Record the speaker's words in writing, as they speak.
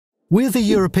We're the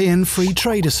European Free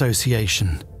Trade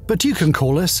Association, but you can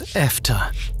call us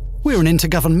EFTA. We're an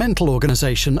intergovernmental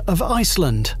organisation of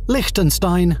Iceland,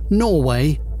 Liechtenstein,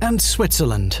 Norway and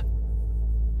Switzerland.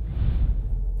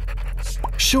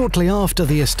 Shortly after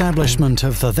the establishment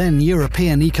of the then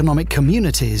European Economic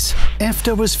Communities,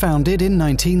 EFTA was founded in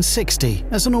 1960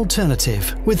 as an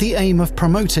alternative with the aim of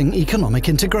promoting economic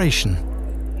integration.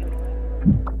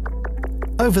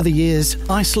 Over the years,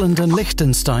 Iceland and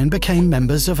Liechtenstein became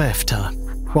members of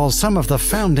EFTA, while some of the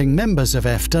founding members of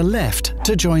EFTA left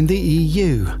to join the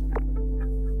EU.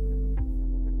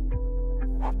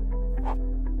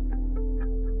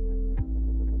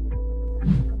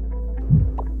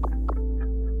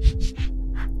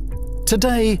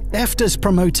 Today, EFTA is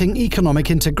promoting economic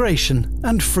integration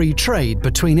and free trade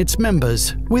between its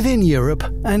members within Europe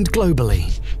and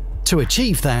globally. To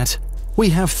achieve that, we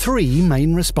have three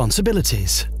main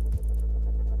responsibilities.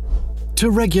 To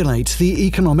regulate the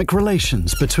economic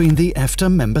relations between the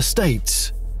EFTA member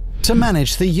states. To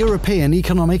manage the European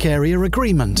Economic Area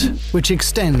Agreement, which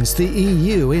extends the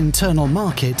EU internal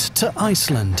market to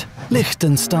Iceland,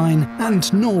 Liechtenstein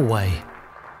and Norway.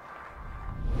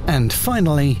 And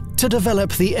finally, to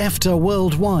develop the EFTA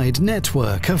worldwide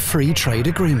network of free trade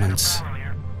agreements.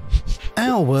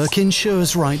 Our work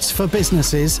ensures rights for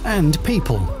businesses and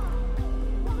people,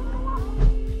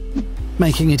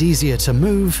 making it easier to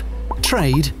move,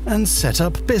 trade and set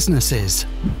up businesses,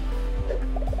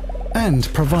 and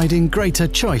providing greater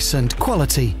choice and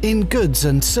quality in goods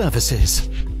and services.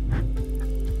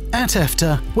 At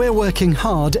EFTA, we're working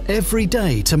hard every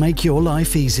day to make your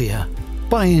life easier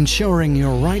by ensuring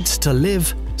your rights to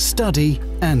live, study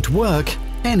and work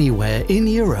anywhere in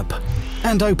Europe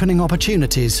and opening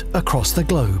opportunities across the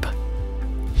globe.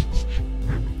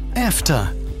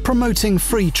 EFTA, promoting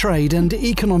free trade and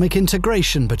economic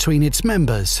integration between its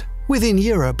members, within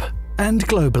Europe and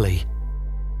globally.